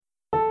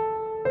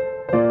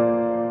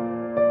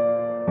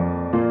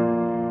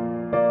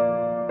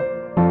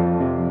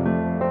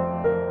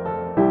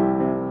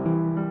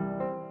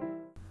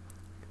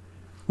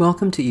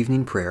Welcome to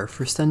evening prayer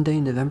for Sunday,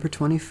 November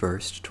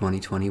 21st,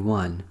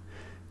 2021,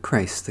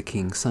 Christ the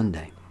King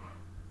Sunday.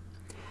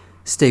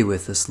 Stay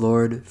with us,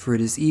 Lord, for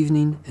it is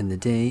evening and the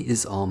day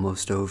is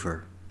almost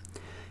over.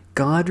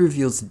 God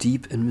reveals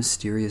deep and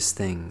mysterious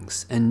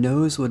things and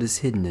knows what is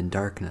hidden in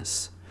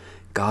darkness.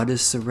 God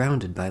is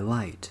surrounded by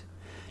light.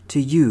 To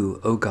you,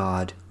 O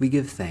God, we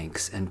give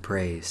thanks and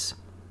praise.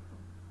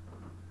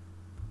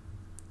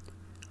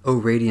 O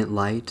radiant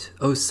light,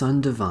 O Son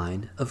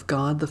divine, of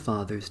God the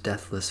Father's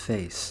deathless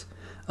face,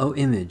 O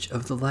image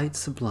of the light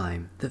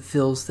sublime that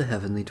fills the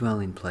heavenly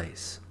dwelling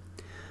place.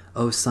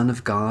 O Son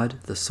of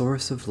God, the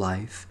source of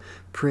life,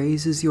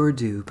 praise is your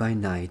due by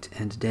night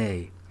and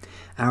day.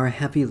 Our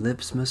happy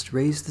lips must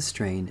raise the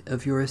strain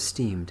of your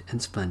esteemed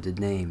and splendid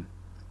name.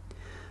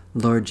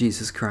 Lord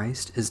Jesus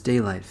Christ, as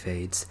daylight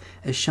fades,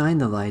 as shine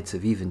the lights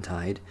of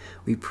eventide,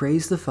 we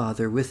praise the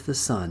Father with the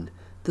Son,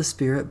 the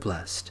Spirit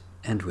blessed,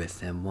 and with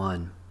them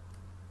one.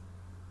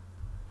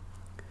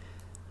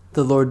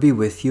 The Lord be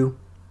with you.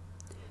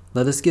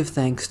 Let us give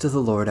thanks to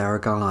the Lord our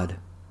God.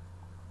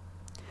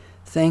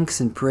 Thanks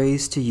and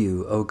praise to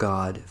you, O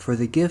God, for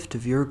the gift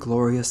of your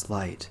glorious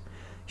light,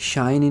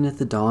 shining at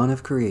the dawn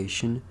of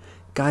creation,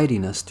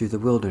 guiding us through the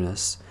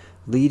wilderness,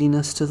 leading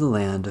us to the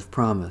land of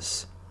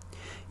promise.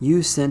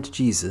 You sent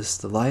Jesus,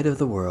 the light of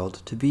the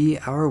world, to be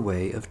our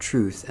way of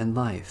truth and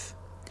life.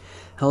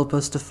 Help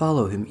us to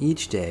follow him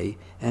each day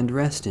and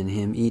rest in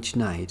him each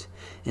night,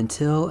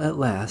 until at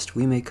last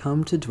we may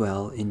come to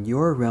dwell in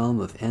your realm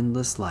of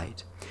endless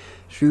light.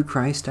 Through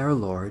Christ our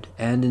Lord,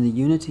 and in the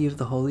unity of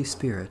the Holy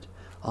Spirit,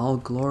 all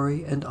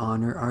glory and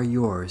honor are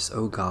yours,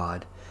 O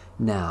God,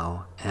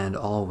 now and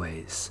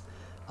always.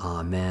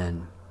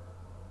 Amen.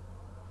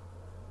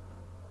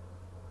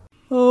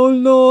 O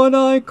Lord,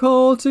 I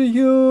call to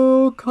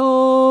you,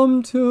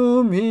 come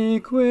to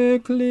me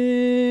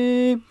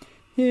quickly.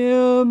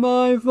 Hear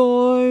my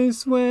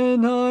voice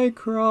when I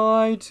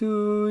cry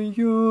to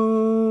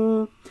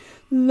you.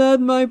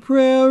 Let my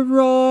prayer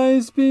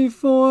rise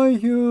before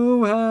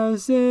you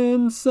as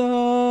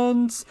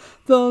incense,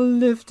 the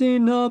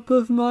lifting up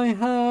of my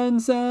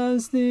hands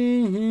as the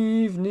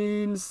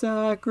evening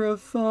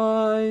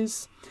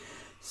sacrifice.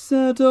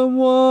 Set a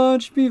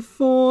watch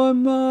before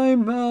my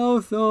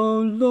mouth, O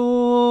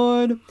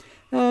Lord,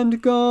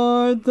 and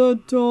guard the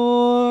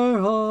door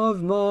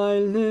of my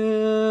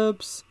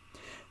lips.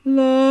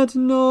 Let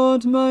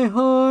not my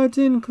heart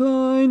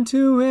incline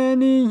to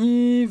any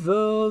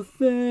evil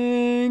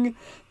thing.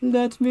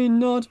 Let me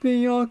not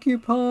be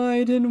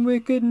occupied in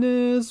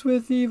wickedness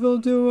with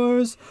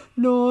evildoers,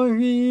 nor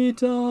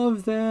eat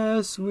of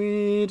their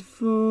sweet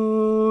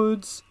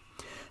foods.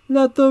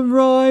 Let the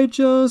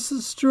righteous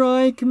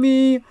strike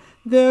me.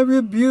 Their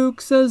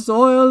rebukes as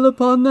oil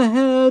upon the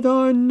head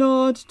are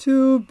not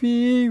to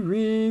be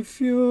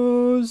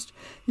refused.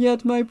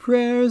 Yet my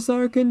prayers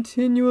are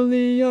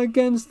continually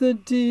against the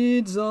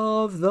deeds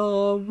of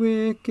the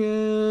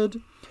wicked.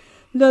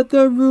 Let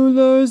the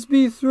rulers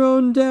be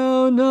thrown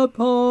down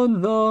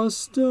upon the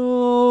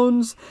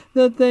stones,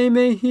 that they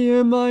may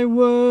hear my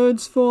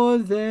words, for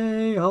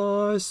they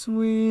are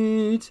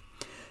sweet.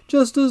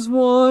 Just as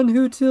one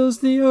who tills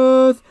the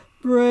earth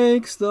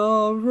breaks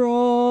the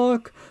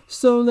rock,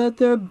 so let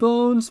their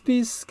bones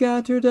be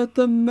scattered at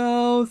the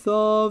mouth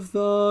of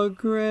the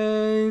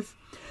grave.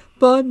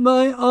 But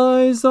my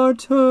eyes are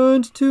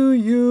turned to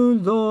you,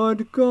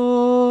 Lord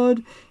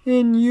God.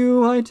 In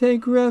you I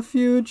take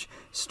refuge.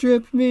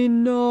 Strip me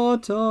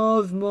not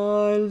of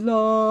my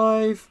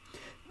life.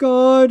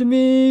 Guard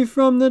me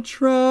from the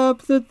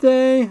trap that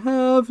they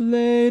have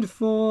laid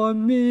for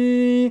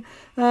me,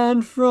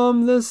 and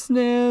from the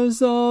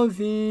snares of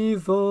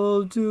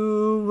evildoers.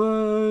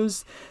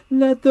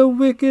 Let the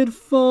wicked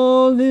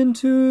fall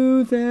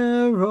into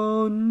their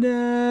own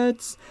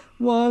nets,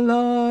 while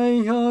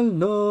I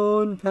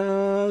alone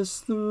pass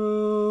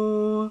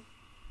through.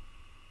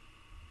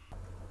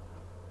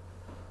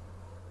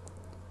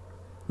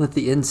 Let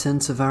the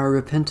incense of our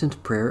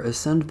repentant prayer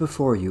ascend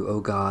before you, O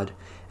God,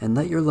 and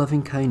let your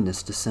loving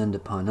kindness descend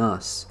upon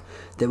us,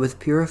 that with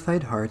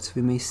purified hearts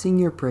we may sing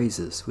your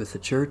praises with the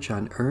church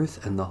on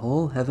earth and the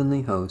whole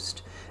heavenly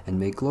host, and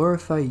may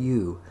glorify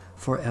you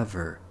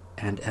forever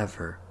and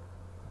ever.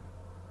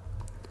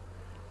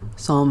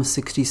 Psalm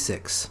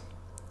 66.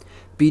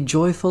 Be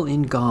joyful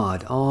in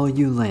God, all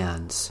you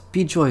lands.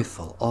 Be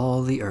joyful,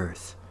 all the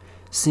earth.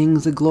 Sing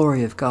the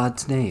glory of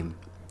God's name.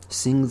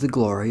 Sing the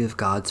glory of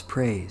God's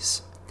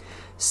praise.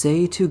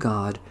 Say to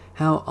God,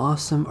 how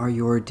awesome are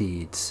your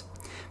deeds.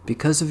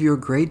 Because of your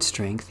great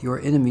strength, your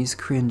enemies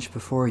cringe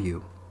before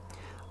you.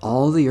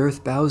 All the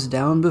earth bows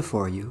down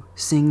before you,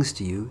 sings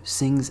to you,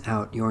 sings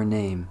out your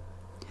name.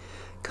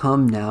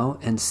 Come now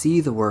and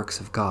see the works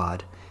of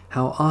God.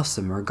 How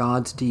awesome are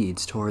God's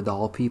deeds toward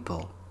all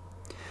people.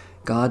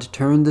 God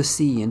turned the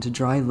sea into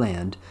dry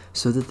land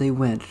so that they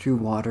went through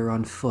water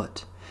on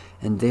foot,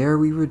 and there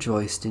we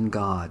rejoiced in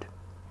God.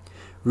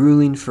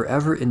 Ruling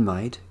forever in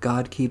might,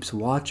 God keeps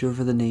watch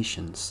over the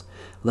nations.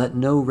 Let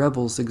no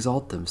rebels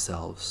exalt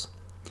themselves.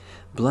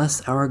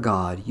 Bless our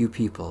God, you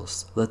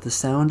peoples. Let the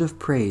sound of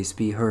praise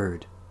be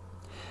heard.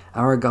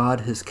 Our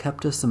God has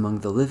kept us among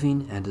the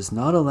living and has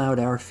not allowed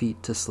our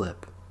feet to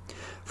slip.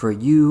 For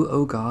you,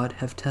 O God,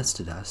 have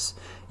tested us.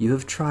 You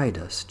have tried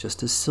us,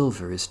 just as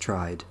silver is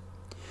tried.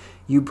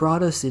 You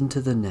brought us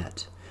into the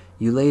net.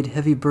 You laid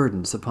heavy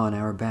burdens upon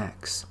our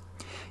backs.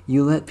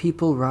 You let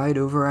people ride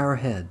over our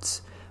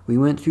heads. We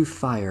went through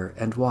fire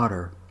and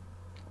water.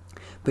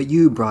 But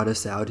you brought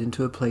us out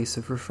into a place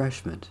of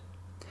refreshment.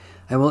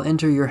 I will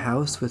enter your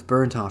house with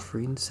burnt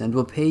offerings, and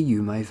will pay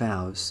you my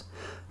vows,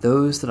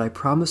 those that I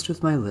promised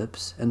with my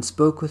lips and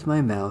spoke with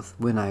my mouth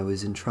when I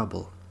was in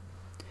trouble.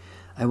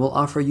 I will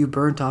offer you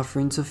burnt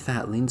offerings of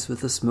fatlings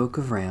with the smoke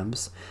of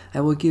rams.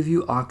 I will give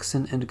you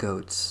oxen and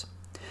goats.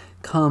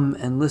 Come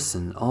and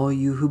listen, all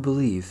you who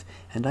believe,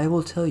 and I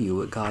will tell you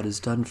what God has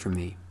done for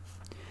me.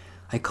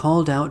 I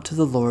called out to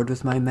the Lord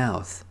with my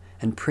mouth,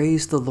 and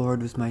praised the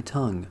Lord with my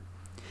tongue.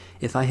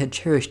 If I had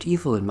cherished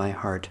evil in my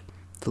heart,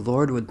 the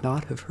Lord would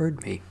not have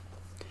heard me.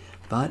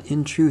 But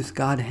in truth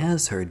God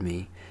has heard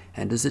me,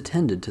 and has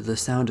attended to the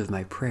sound of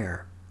my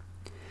prayer.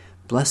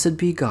 Blessed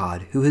be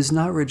God, who has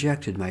not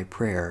rejected my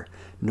prayer,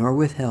 nor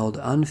withheld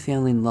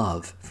unfailing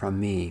love from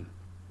me.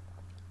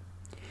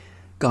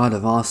 God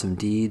of awesome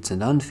deeds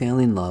and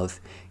unfailing love,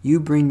 you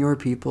bring your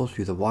people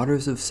through the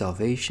waters of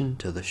salvation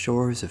to the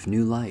shores of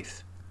new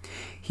life.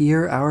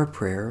 Hear our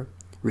prayer,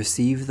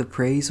 receive the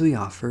praise we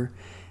offer,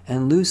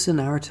 and loosen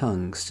our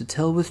tongues to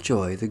tell with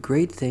joy the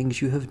great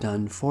things you have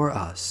done for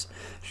us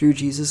through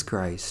Jesus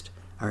Christ,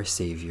 our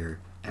Savior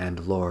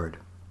and Lord.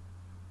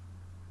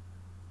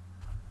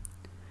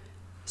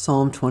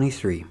 Psalm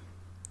 23.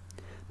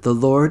 The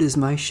Lord is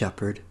my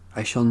shepherd,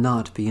 I shall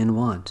not be in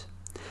want.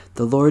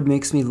 The Lord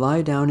makes me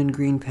lie down in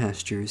green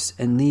pastures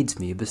and leads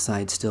me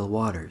beside still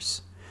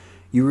waters.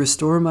 You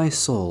restore my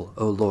soul,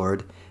 O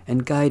Lord,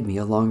 and guide me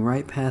along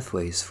right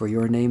pathways for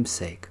your name's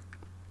sake.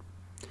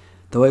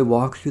 Though I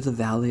walk through the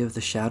valley of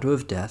the shadow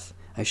of death,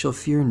 I shall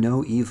fear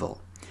no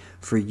evil,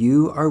 for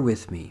you are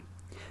with me.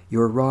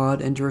 Your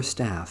rod and your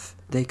staff,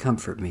 they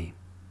comfort me.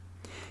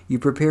 You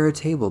prepare a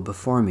table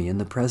before me in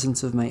the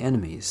presence of my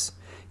enemies.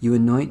 You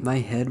anoint my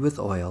head with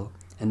oil,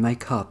 and my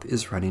cup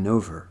is running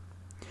over.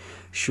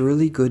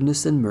 Surely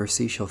goodness and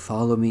mercy shall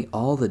follow me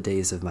all the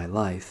days of my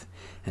life,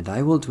 and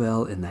I will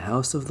dwell in the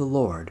house of the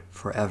Lord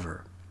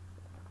forever.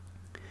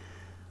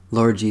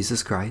 Lord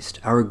Jesus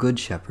Christ, our good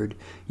shepherd,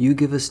 you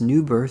give us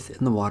new birth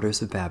in the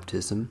waters of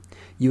baptism,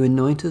 you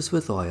anoint us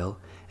with oil,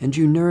 and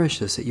you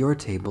nourish us at your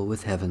table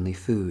with heavenly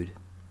food.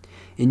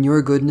 In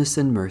your goodness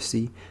and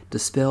mercy,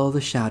 dispel the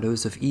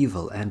shadows of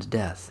evil and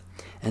death,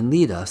 and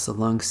lead us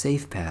along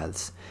safe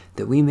paths,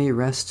 that we may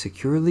rest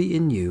securely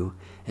in you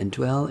and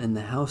dwell in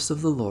the house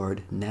of the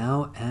Lord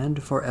now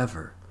and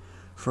forever,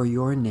 for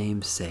your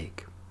name's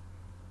sake.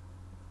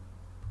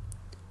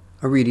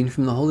 A reading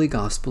from the Holy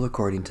Gospel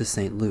according to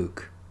St.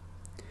 Luke.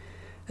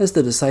 As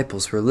the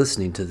disciples were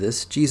listening to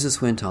this,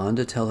 Jesus went on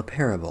to tell a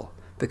parable,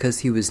 because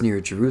he was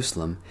near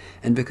Jerusalem,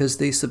 and because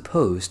they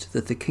supposed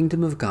that the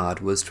kingdom of God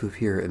was to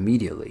appear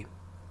immediately.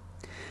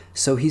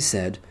 So he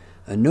said,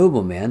 A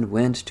nobleman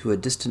went to a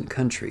distant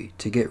country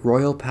to get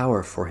royal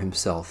power for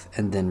himself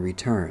and then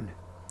return.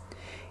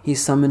 He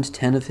summoned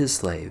 10 of his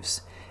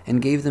slaves,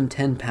 and gave them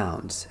 10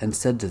 pounds, and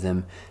said to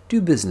them,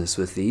 Do business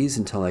with these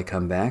until I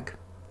come back.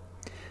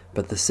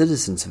 But the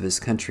citizens of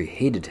his country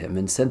hated him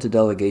and sent a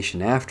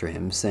delegation after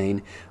him,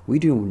 saying, We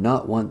do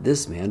not want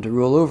this man to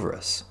rule over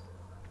us.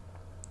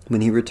 When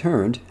he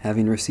returned,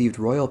 having received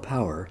royal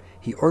power,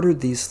 he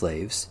ordered these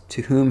slaves,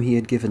 to whom he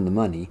had given the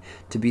money,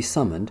 to be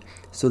summoned,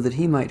 so that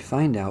he might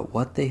find out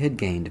what they had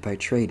gained by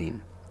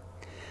trading.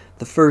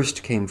 The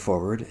first came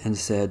forward and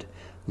said,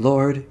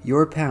 Lord,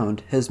 your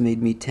pound has made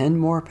me 10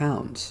 more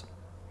pounds.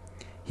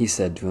 He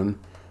said to him,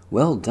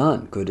 Well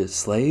done, good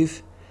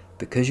slave.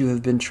 Because you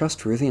have been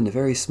trustworthy in a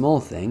very small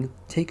thing,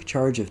 take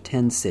charge of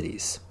 10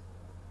 cities.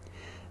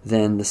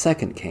 Then the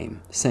second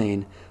came,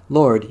 saying,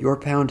 Lord, your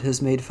pound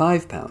has made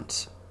 5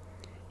 pounds.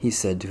 He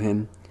said to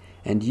him,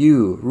 And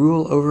you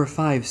rule over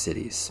 5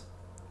 cities.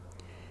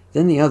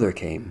 Then the other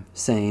came,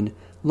 saying,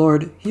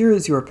 Lord, here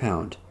is your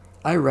pound.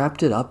 I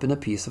wrapped it up in a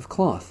piece of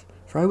cloth,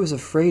 for I was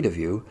afraid of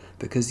you,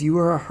 because you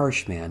are a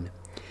harsh man.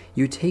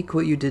 You take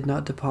what you did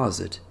not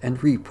deposit,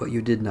 and reap what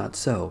you did not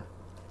sow.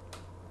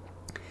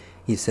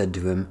 He said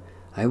to him,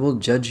 I will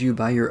judge you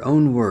by your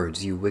own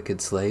words, you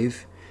wicked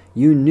slave.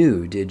 You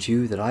knew, did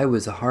you, that I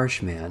was a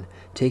harsh man,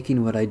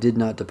 taking what I did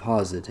not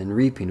deposit and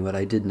reaping what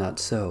I did not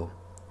sow?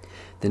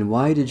 Then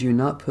why did you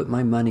not put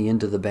my money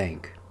into the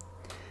bank?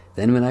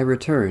 Then when I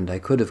returned, I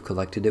could have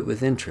collected it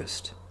with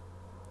interest.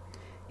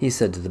 He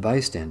said to the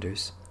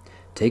bystanders,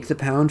 Take the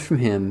pound from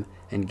him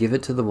and give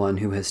it to the one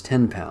who has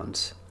 10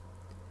 pounds.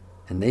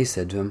 And they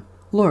said to him,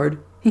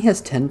 Lord, he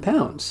has 10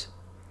 pounds.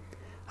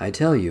 I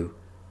tell you,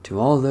 to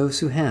all those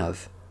who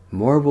have,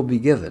 more will be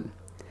given,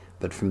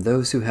 but from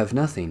those who have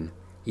nothing,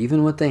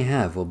 even what they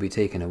have will be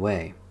taken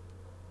away.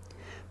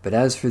 But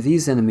as for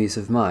these enemies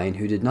of mine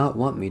who did not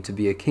want me to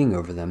be a king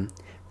over them,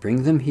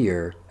 bring them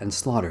here and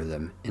slaughter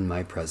them in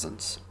my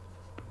presence.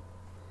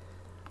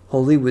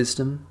 Holy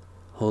Wisdom,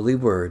 Holy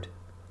Word,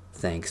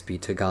 thanks be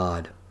to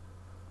God.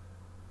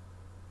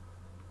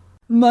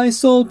 My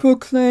soul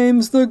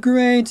proclaims the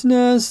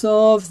greatness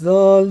of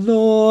the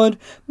Lord.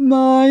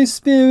 My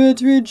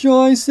spirit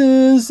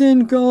rejoices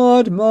in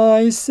God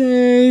my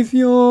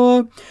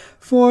Saviour.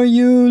 For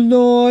you,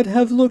 Lord,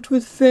 have looked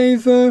with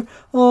favor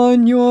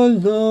on your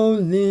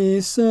lowly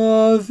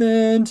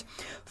servant.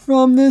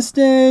 From this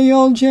day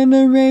all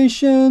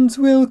generations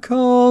will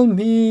call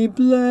me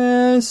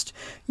blessed.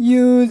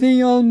 You,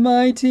 the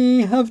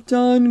Almighty, have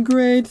done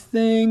great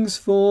things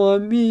for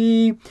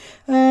me,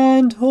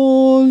 and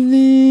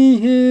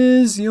holy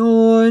is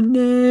your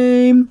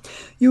name.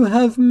 You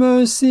have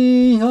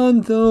mercy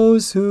on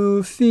those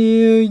who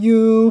fear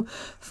you,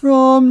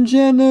 from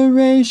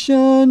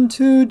generation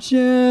to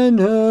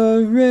generation.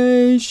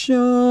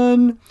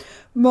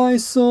 My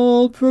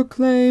soul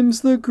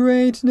proclaims the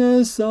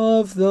greatness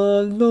of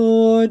the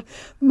Lord.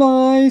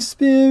 My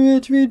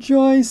spirit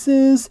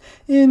rejoices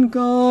in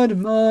God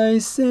my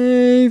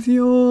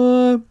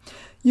Saviour.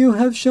 You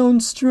have shown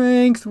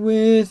strength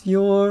with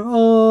your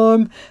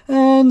arm,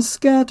 and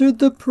scattered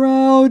the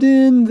proud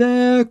in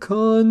their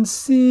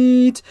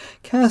conceit,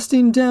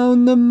 casting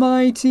down the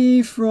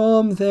mighty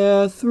from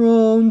their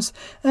thrones,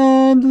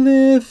 and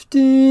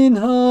lifting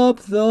up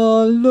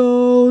the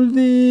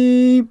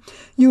lowly.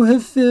 You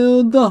have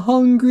filled the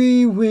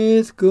hungry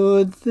with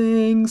good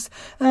things,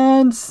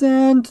 and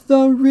sent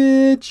the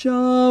rich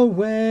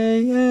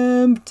away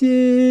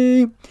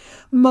empty.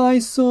 My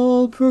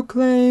soul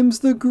proclaims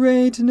the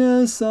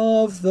greatness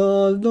of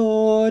the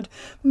Lord.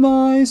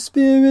 My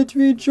spirit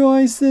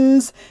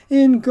rejoices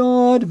in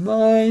God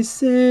my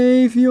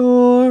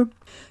Saviour.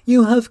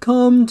 You have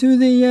come to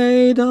the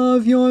aid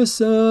of your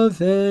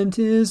servant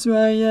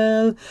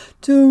Israel,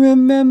 to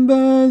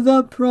remember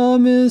the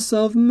promise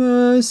of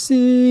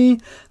mercy,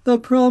 the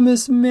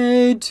promise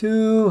made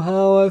to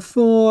our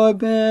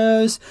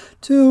forebears,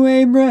 to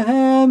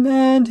Abraham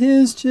and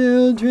his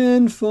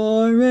children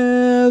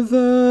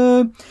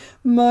forever.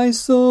 My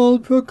soul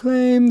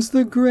proclaims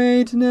the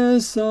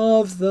greatness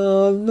of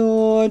the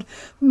Lord.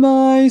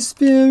 My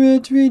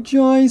spirit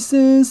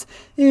rejoices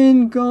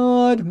in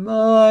God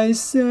my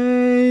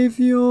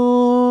Saviour.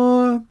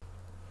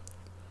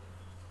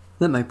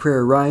 Let my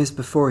prayer rise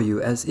before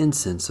you as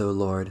incense, O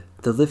Lord,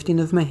 the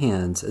lifting of my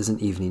hands as an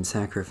evening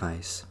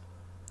sacrifice.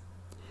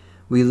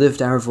 We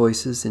lift our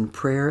voices in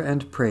prayer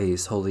and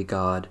praise, Holy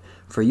God,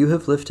 for you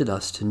have lifted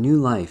us to new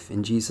life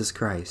in Jesus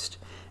Christ,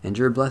 and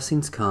your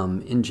blessings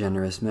come in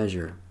generous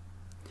measure.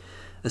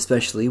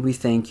 Especially we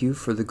thank you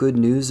for the good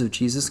news of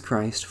Jesus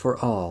Christ for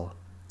all,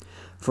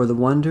 for the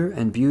wonder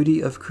and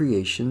beauty of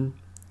creation,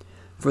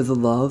 for the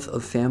love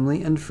of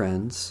family and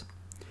friends,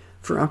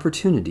 for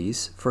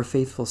opportunities for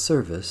faithful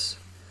service,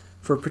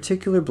 for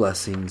particular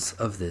blessings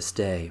of this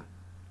day.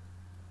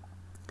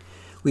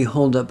 We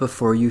hold up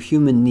before you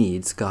human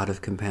needs, God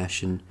of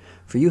compassion,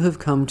 for you have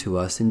come to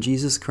us in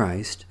Jesus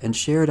Christ and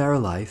shared our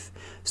life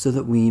so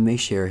that we may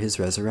share his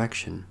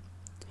resurrection.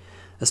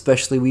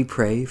 Especially we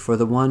pray for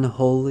the one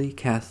holy,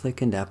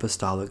 Catholic, and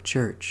Apostolic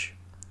Church,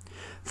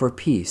 for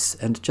peace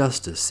and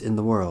justice in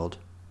the world,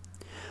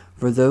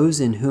 for those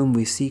in whom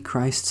we see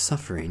Christ's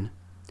suffering,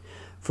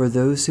 for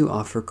those who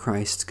offer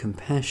Christ's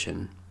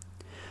compassion,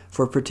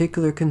 for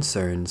particular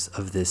concerns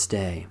of this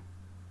day.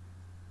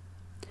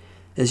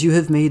 As you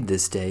have made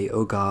this day,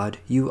 O God,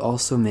 you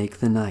also make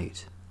the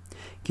night.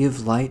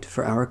 Give light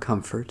for our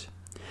comfort.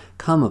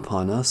 Come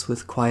upon us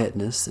with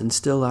quietness and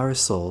still our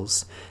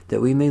souls,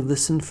 that we may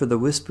listen for the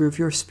whisper of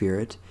your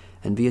Spirit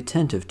and be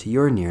attentive to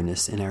your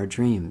nearness in our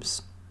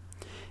dreams.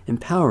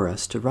 Empower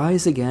us to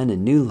rise again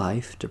in new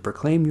life to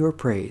proclaim your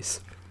praise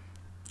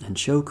and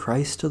show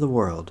Christ to the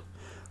world,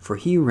 for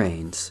he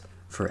reigns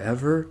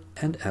forever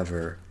and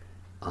ever.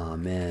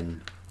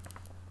 Amen.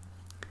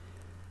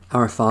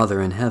 Our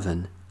Father in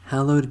heaven,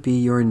 hallowed be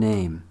your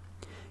name.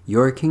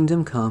 Your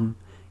kingdom come,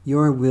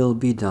 your will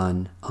be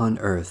done on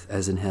earth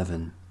as in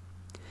heaven.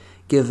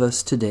 Give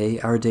us today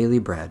our daily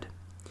bread.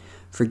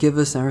 Forgive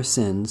us our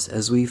sins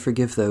as we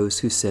forgive those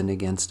who sin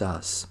against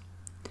us.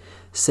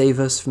 Save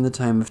us from the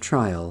time of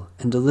trial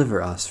and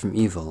deliver us from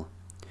evil.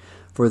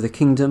 For the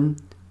kingdom,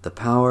 the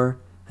power,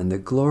 and the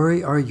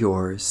glory are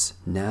yours,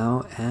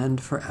 now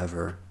and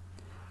forever.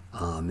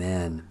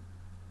 Amen.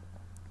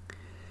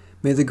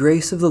 May the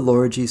grace of the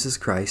Lord Jesus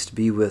Christ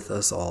be with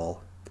us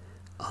all.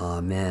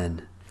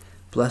 Amen.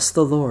 Bless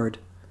the Lord.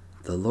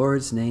 The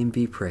Lord's name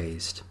be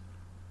praised.